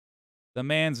The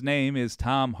man's name is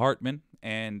Tom Hartmann,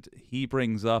 and he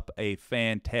brings up a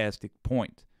fantastic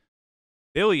point.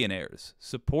 Billionaires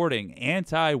supporting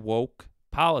anti-woke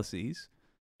policies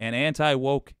and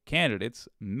anti-woke candidates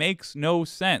makes no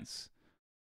sense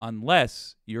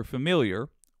unless you're familiar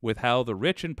with how the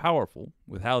rich and powerful,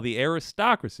 with how the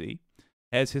aristocracy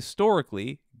has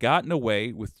historically gotten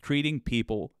away with treating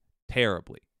people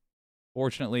terribly.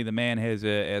 Fortunately, the man has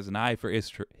an eye for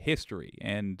history,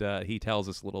 and he tells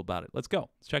us a little about it. Let's go.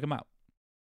 Let's check him out.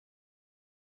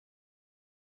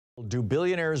 Do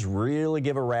billionaires really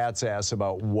give a rat's ass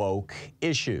about woke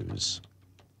issues?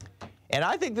 And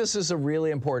I think this is a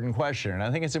really important question, and I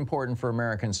think it's important for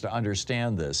Americans to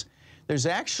understand this. There's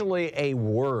actually a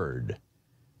word,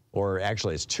 or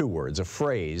actually it's two words, a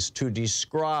phrase to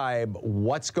describe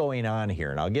what's going on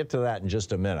here. And I'll get to that in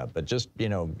just a minute, but just, you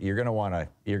know, you're going to want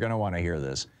to hear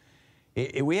this.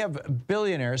 We have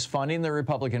billionaires funding the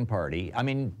Republican Party. I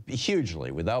mean,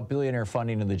 hugely. Without billionaire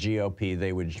funding in the GOP,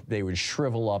 they would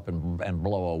shrivel up and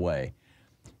blow away.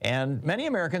 And many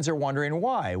Americans are wondering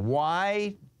why.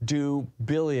 Why do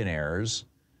billionaires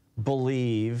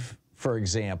believe, for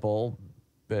example,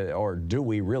 or do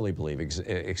we really believe,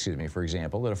 excuse me, for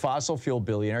example, that a fossil fuel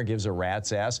billionaire gives a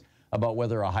rat's ass about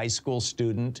whether a high school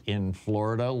student in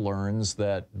Florida learns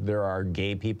that there are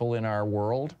gay people in our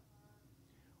world?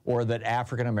 Or that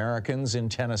African Americans in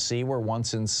Tennessee were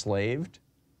once enslaved?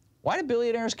 Why do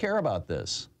billionaires care about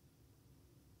this?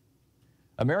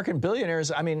 American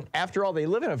billionaires, I mean, after all, they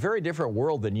live in a very different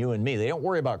world than you and me. They don't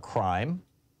worry about crime.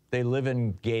 They live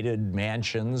in gated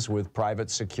mansions with private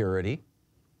security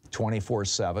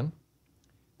 24/7.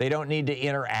 They don't need to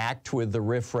interact with the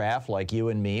riffraff like you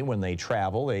and me when they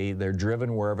travel. They're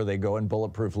driven wherever they go in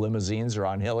bulletproof limousines or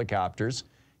on helicopters.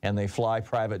 And they fly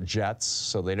private jets,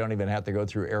 so they don't even have to go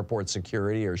through airport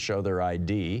security or show their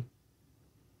ID.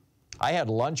 I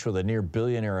had lunch with a near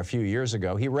billionaire a few years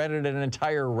ago. He rented an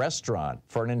entire restaurant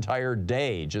for an entire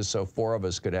day just so four of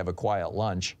us could have a quiet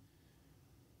lunch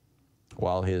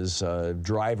while his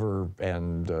driver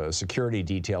and security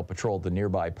detail patrolled the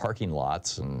nearby parking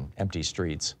lots and empty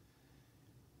streets.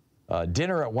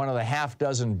 Dinner at one of the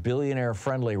half-dozen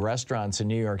billionaire-friendly restaurants in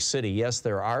New York City, yes,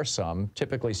 there are some,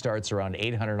 typically starts around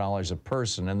 $800 a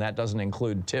person, and that doesn't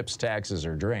include tips, taxes,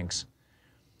 or drinks.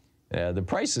 The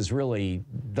prices really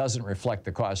doesn't reflect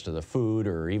the cost of the food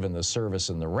or even the service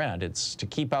and the rent. It's to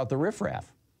keep out the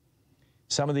riffraff.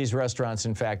 Some of these restaurants,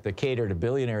 in fact, that cater to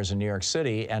billionaires in New York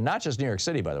City, and not just New York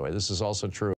City, by the way, this is also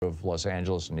true of Los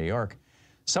Angeles and New York,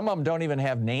 some of them don't even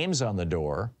have names on the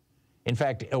door. In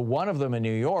fact, one of them in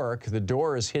New York, the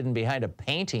door is hidden behind a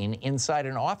painting inside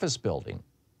an office building.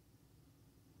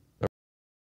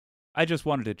 I just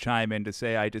wanted to chime in to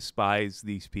say I despise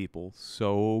these people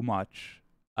so much.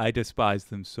 I despise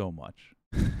them so much.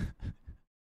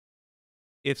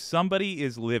 If somebody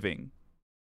is living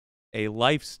a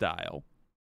lifestyle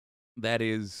that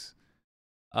is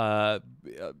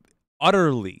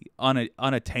utterly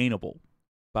unattainable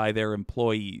by their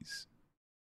employees,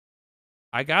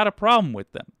 I got a problem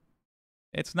with them.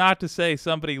 It's not to say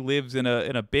somebody lives in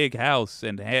a big house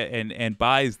and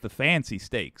buys the fancy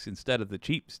steaks instead of the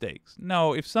cheap steaks.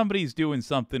 No, if somebody's doing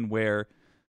something where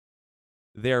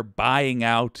they're buying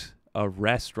out a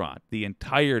restaurant, the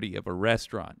entirety of a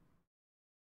restaurant,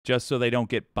 just so they don't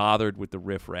get bothered with the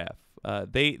riffraff,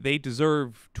 they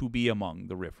deserve to be among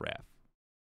the riffraff.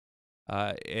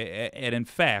 And in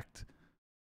fact,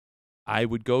 I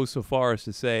would go so far as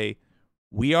to say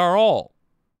we are all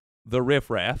the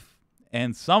riffraff,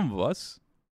 and some of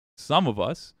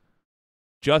us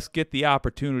just get the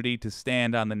opportunity to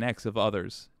stand on the necks of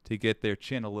others to get their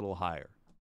chin a little higher.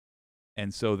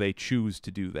 And so they choose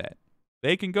to do that.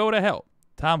 They can go to hell.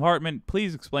 Tom Hartmann,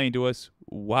 please explain to us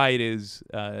why it is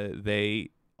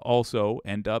they also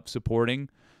end up supporting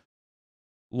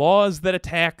laws that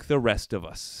attack the rest of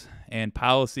us and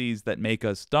policies that make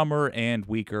us dumber and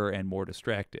weaker and more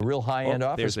distracted. Real high-end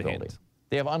office building.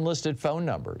 They have unlisted phone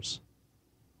numbers.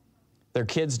 Their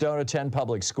kids don't attend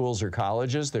public schools or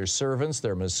colleges. Their servants,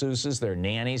 their masseuses, their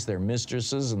nannies, their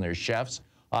mistresses, and their chefs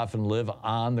often live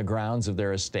on the grounds of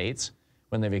their estates.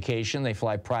 When they vacation, they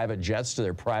fly private jets to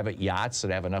their private yachts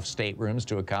that have enough staterooms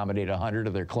to accommodate 100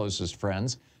 of their closest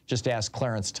friends. Just ask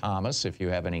Clarence Thomas if you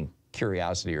have any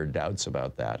curiosity or doubts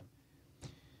about that.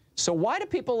 So why do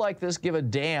people like this give a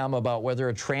damn about whether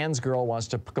a trans girl wants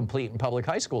to compete in public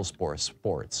high school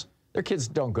sports? Their kids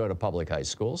don't go to public high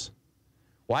schools.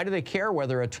 Why do they care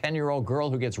whether a 10-year-old girl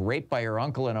who gets raped by her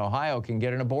uncle in Ohio can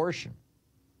get an abortion?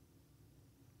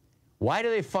 Why do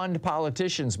they fund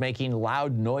politicians making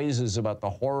loud noises about the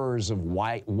horrors of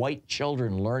white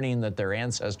children learning that their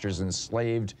ancestors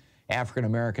enslaved African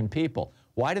American people?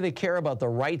 Why do they care about the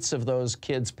rights of those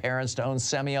kids' parents to own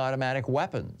semi-automatic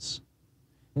weapons?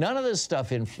 None of this stuff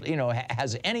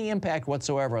has any impact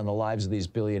whatsoever on the lives of these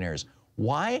billionaires.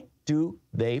 Why do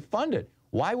they fund it?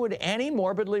 Why would any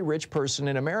morbidly rich person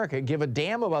in America give a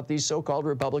damn about these so-called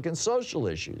Republican social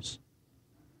issues?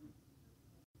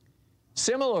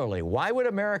 Similarly, why would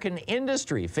American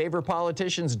industry favor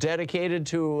politicians dedicated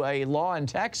to a law in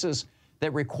Texas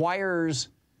that requires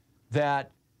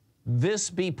that this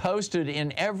be posted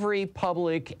in every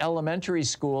public elementary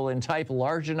school in type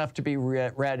large enough to be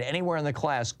read anywhere in the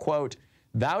class, quote,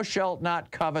 "Thou shalt not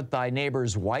covet thy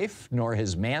neighbor's wife, nor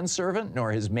his manservant,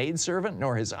 nor his maidservant,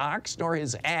 nor his ox, nor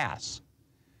his ass."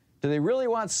 Do they really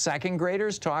want second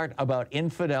graders taught about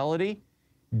infidelity,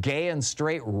 gay and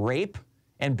straight rape,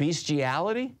 and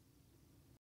bestiality?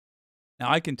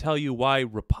 Now, I can tell you why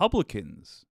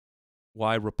Republicans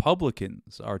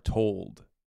are told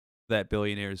that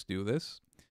billionaires do this.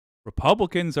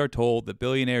 Republicans are told that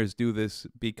billionaires do this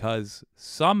because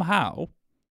somehow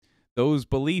those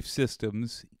belief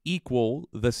systems equal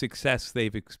the success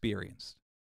they've experienced.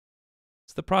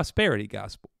 It's the prosperity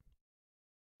gospel.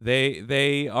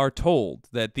 They are told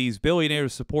that these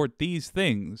billionaires support these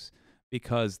things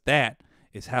because that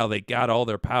is how they got all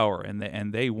their power,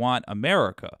 and they want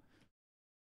America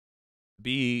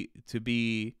to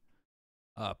be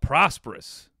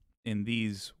prosperous in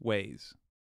these ways.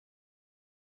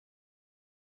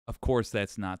 Of course,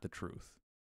 that's not the truth.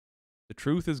 The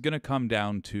truth is going to come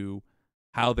down to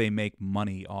how they make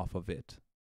money off of it,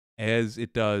 as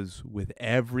it does with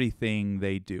everything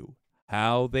they do.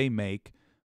 How they make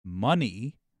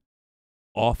money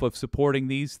off of supporting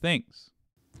these things.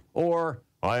 Or,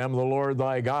 "I am the Lord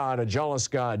thy God, a jealous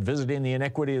God, visiting the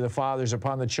iniquity of the fathers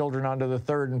upon the children unto the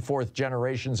third and fourth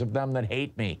generations of them that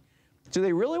hate me." Do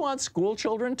they really want school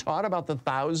children taught about the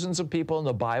thousands of people in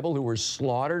the Bible who were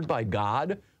slaughtered by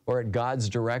God or at God's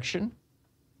direction?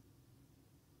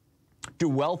 Do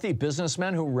wealthy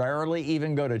businessmen who rarely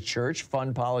even go to church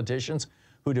fund politicians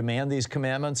who demand these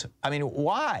commandments? I mean,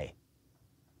 why?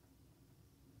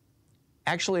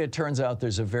 Actually, it turns out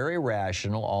there's a very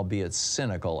rational, albeit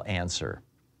cynical, answer.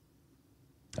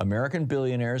 American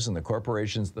billionaires and the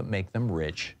corporations that make them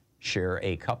rich share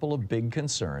a couple of big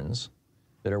concerns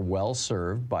that are well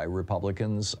served by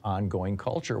Republicans' ongoing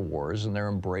culture wars and their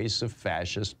embrace of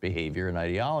fascist behavior and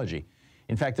ideology.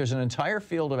 In fact, there's an entire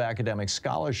field of academic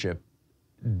scholarship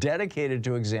dedicated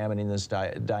to examining this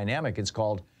dynamic. It's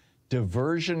called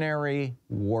diversionary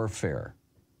warfare.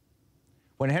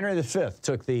 When Henry V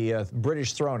took the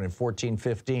British throne in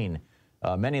 1415,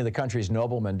 many of the country's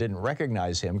noblemen didn't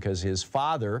recognize him because his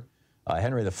father,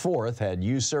 Henry IV, had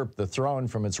usurped the throne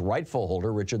from its rightful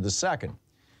holder, Richard II.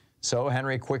 So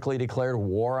Henry quickly declared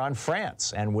war on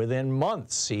France, and within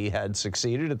months he had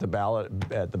succeeded at the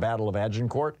Battle of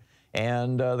Agincourt,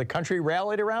 and the country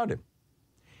rallied around him.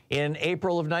 In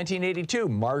April of 1982,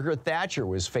 Margaret Thatcher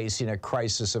was facing a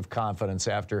crisis of confidence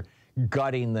after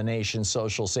gutting the nation's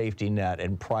social safety net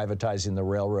and privatizing the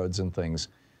railroads and things.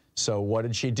 So what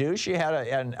did she do? She had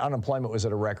and unemployment was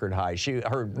at a record high.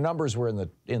 Her numbers were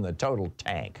in the total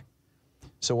tank.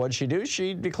 So what did she do?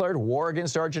 She declared war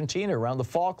against Argentina around the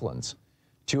Falklands.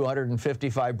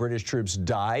 255 British troops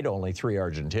died, only 3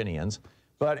 Argentinians.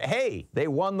 But hey, they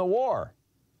won the war.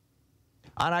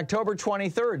 On October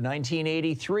 23rd,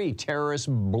 1983, terrorists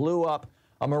blew up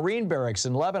a Marine barracks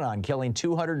in Lebanon, killing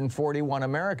 241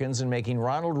 Americans and making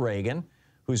Ronald Reagan,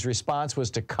 whose response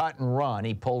was to cut and run,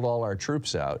 he pulled all our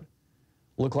troops out,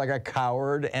 look like a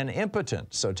coward and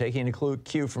impotent. So taking a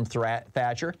cue from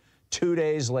Thatcher, 2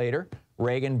 days later,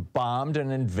 Reagan bombed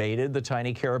and invaded the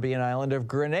tiny Caribbean island of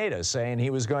Grenada, saying he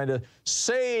was going to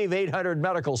save 800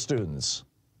 medical students.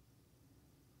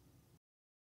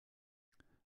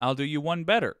 I'll do you one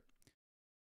better.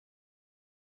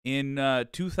 In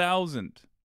 2000,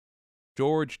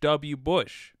 George W.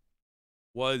 Bush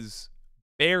was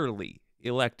barely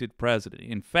elected president.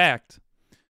 In fact,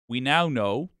 we now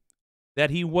know that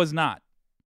he was not.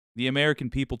 The American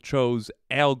people chose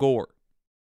Al Gore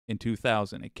in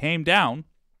 2000. It came down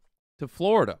to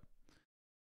Florida,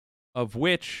 of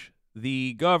which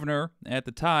the governor at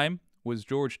the time was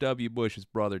George W. Bush's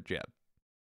brother, Jeb.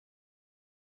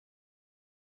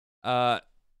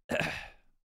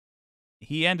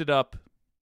 He ended up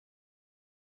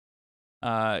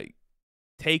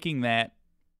taking that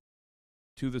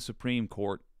to the Supreme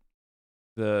Court,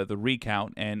 the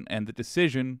recount, and the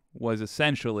decision was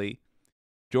essentially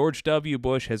George W.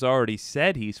 Bush has already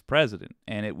said he's president,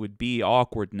 and it would be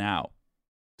awkward now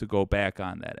to go back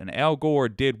on that. And Al Gore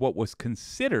did what was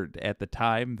considered at the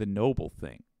time the noble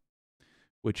thing,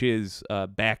 which is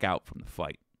back out from the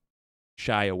fight.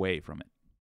 shy away from it.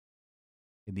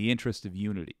 In the interest of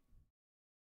unity.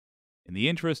 In the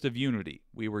interest of unity,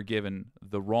 we were given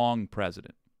the wrong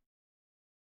president.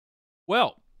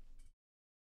 Well,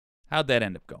 how'd that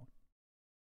end up going?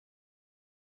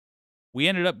 We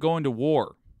ended up going to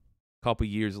war a couple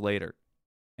years later.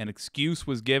 An excuse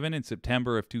was given in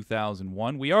September of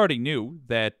 2001. We already knew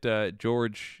that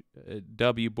George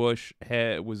W. Bush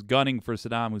was gunning for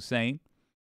Saddam Hussein.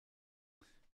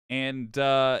 And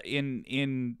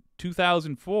in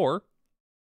 2004,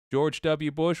 George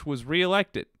W. Bush was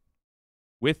reelected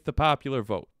with the popular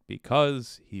vote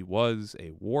because he was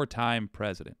a wartime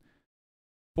president.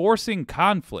 Forcing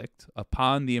conflict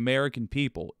upon the American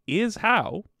people is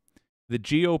how the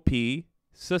GOP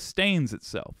sustains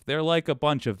itself. They're like a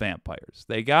bunch of vampires.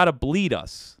 They got to bleed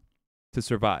us to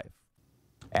survive.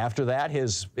 After that,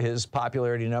 his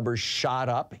popularity numbers shot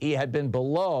up. He had been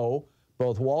below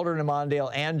both Walter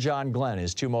Mondale and John Glenn,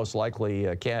 his two most likely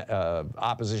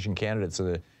opposition candidates in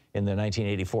the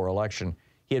 1984 election.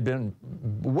 He had been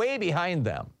way behind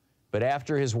them. But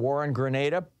after his war in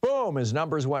Grenada, boom, his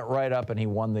numbers went right up and he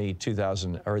won the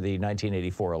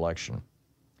 1984 election.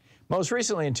 Most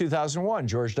recently in 2001,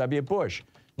 George W. Bush.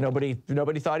 Nobody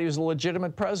thought he was a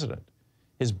legitimate president.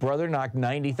 His brother knocked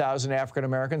 90,000 African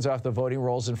Americans off the voting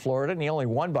rolls in Florida, and he only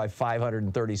won by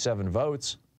 537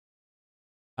 votes.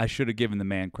 I should have given the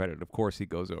man credit. Of course he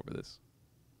goes over this.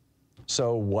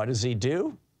 So what does he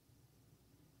do?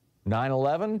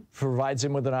 9/11 provides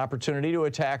him with an opportunity to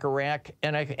attack Iraq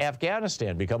and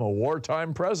Afghanistan, become a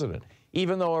wartime president,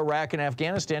 even though Iraq and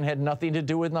Afghanistan had nothing to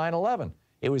do with 9/11.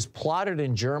 It was plotted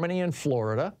in Germany and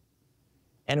Florida,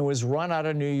 and it was run out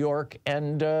of New York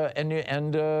and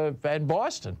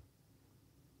Boston.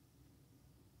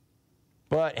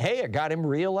 But hey, it got him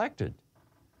reelected.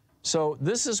 So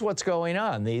this is what's going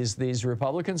on. These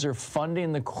Republicans are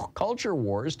funding the culture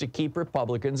wars to keep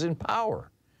Republicans in power,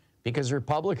 because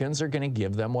Republicans are going to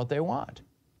give them what they want.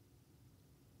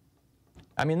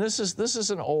 I mean, this is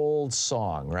an old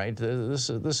song, right?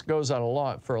 This goes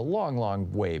on for a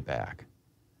long way back.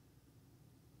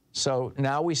 So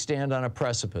now we stand on a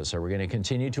precipice. Are we going to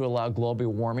continue to allow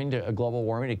global warming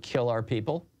to kill our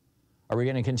people? Are we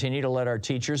going to continue to let our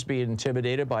teachers be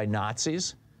intimidated by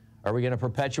Nazis? Are we going to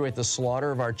perpetuate the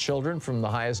slaughter of our children from the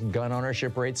highest gun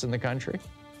ownership rates in the country?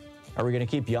 Are we going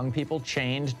to keep young people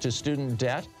chained to student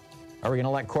debt? Are we going to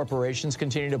let corporations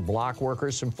continue to block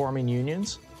workers from forming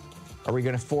unions? Are we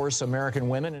going to force American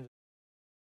women?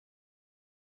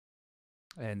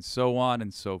 And so on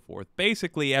and so forth.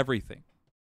 Basically everything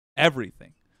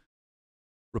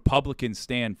Republicans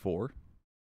stand for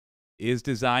is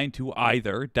designed to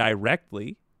either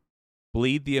directly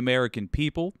bleed the American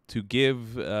people to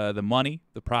give the money,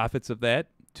 the profits of that,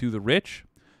 to the rich,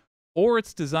 or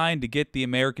it's designed to get the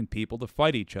American people to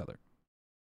fight each other.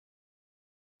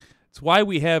 It's why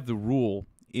we have the rule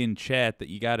in chat that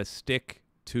you got to stick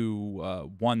to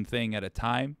one thing at a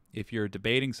time if you're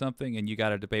debating something, and you got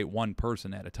to debate one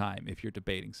person at a time if you're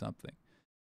debating something.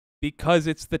 Because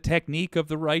it's the technique of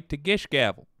the right to gish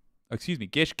gallop.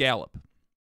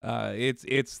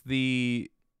 It's the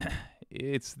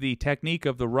technique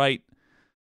of the right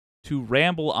to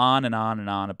ramble on and on and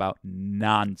on about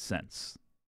nonsense,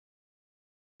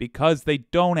 because they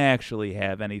don't actually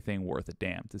have anything worth a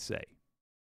damn to say.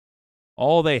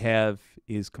 All they have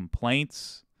is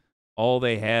complaints. All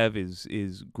they have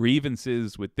is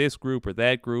grievances with this group or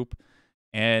that group.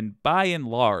 And by and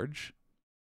large,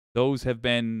 those have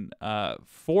been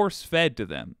force-fed to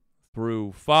them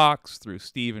through Fox, through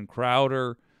Steven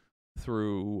Crowder,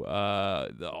 through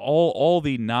all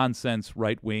the nonsense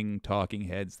right-wing talking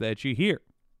heads that you hear.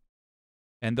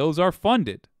 And those are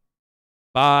funded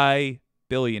by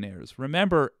billionaires.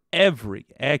 Remember, every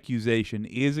accusation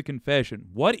is a confession.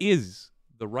 What is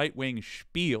the right-wing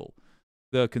spiel?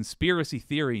 The conspiracy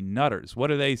theory nutters, what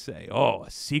do they say? Oh, a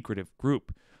secretive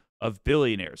group of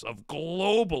billionaires, of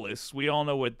globalists. We all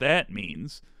know what that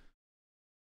means.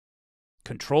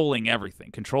 Controlling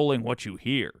everything, controlling what you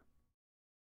hear.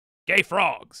 Gay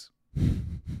frogs.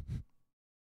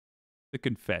 The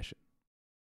confession.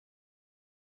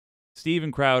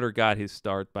 Steven Crowder got his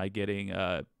start by getting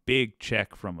a big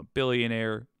check from a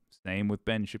billionaire. Same with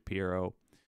Ben Shapiro.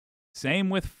 Same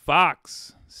with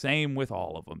Fox. Same with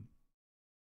all of them.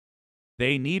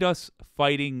 They need us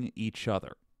fighting each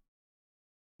other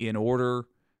in order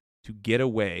to get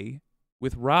away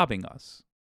with robbing us.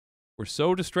 We're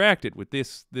so distracted with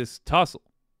this tussle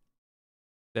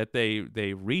that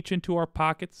they reach into our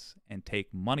pockets and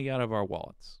take money out of our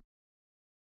wallets.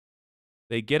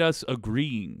 They get us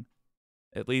agreeing,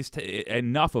 at least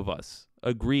enough of us,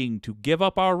 agreeing to give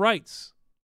up our rights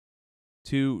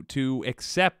to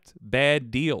accept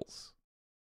bad deals,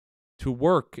 to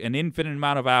work an infinite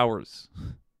amount of hours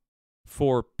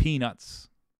for peanuts,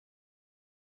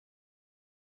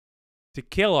 to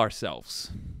kill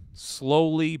ourselves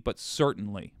slowly but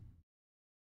certainly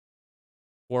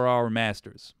for our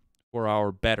masters, for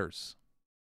our betters,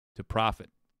 to profit.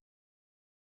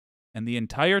 And the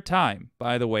entire time,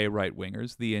 by the way,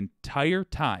 right-wingers, the entire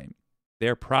time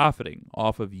they're profiting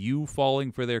off of you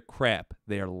falling for their crap,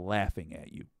 they're laughing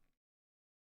at you.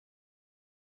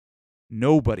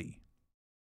 Nobody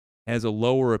has a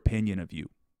lower opinion of you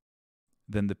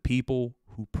than the people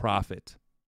who profit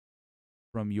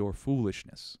from your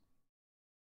foolishness.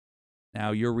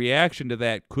 Now, your reaction to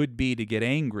that could be to get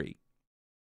angry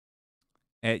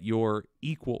at your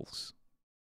equals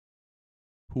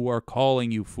who are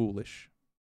calling you foolish.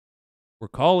 We're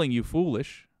calling you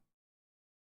foolish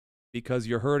because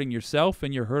you're hurting yourself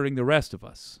and you're hurting the rest of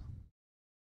us.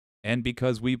 And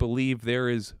because we believe there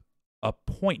is a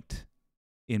point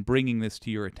in bringing this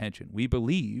to your attention. We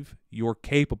believe you're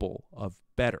capable of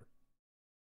better.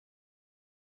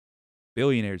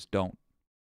 Billionaires don't.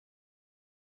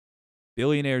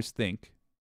 Billionaires think,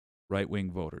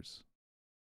 right-wing voters,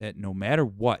 that no matter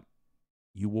what,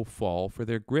 you will fall for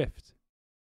their grift.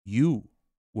 You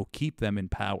will keep them in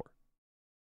power.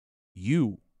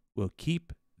 You will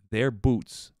keep their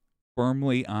boots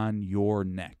firmly on your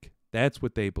neck. That's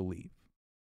what they believe,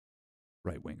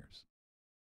 right-wingers.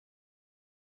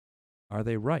 Are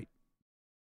they right?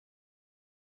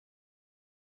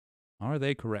 Are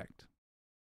they correct?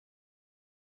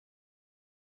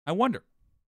 I wonder.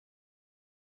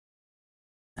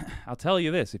 I'll tell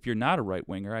you this, if you're not a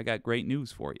right-winger, I got great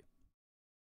news for you.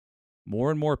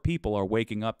 More and more people are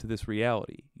waking up to this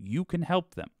reality. You can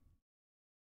help them.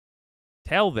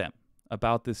 Tell them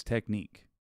about this technique.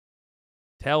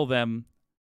 Tell them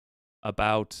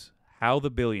about how the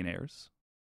billionaires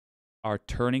are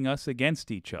turning us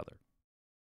against each other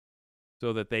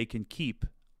so that they can keep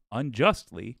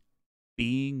unjustly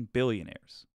being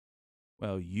billionaires.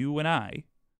 Well, you and I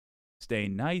stay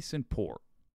nice and poor.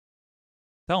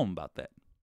 Tell them about that.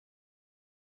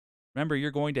 Remember,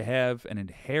 you're going to have an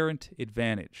inherent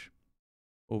advantage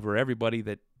over everybody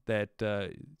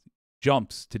that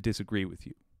jumps to disagree with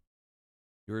you.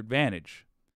 Your advantage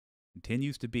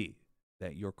continues to be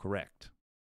that you're correct.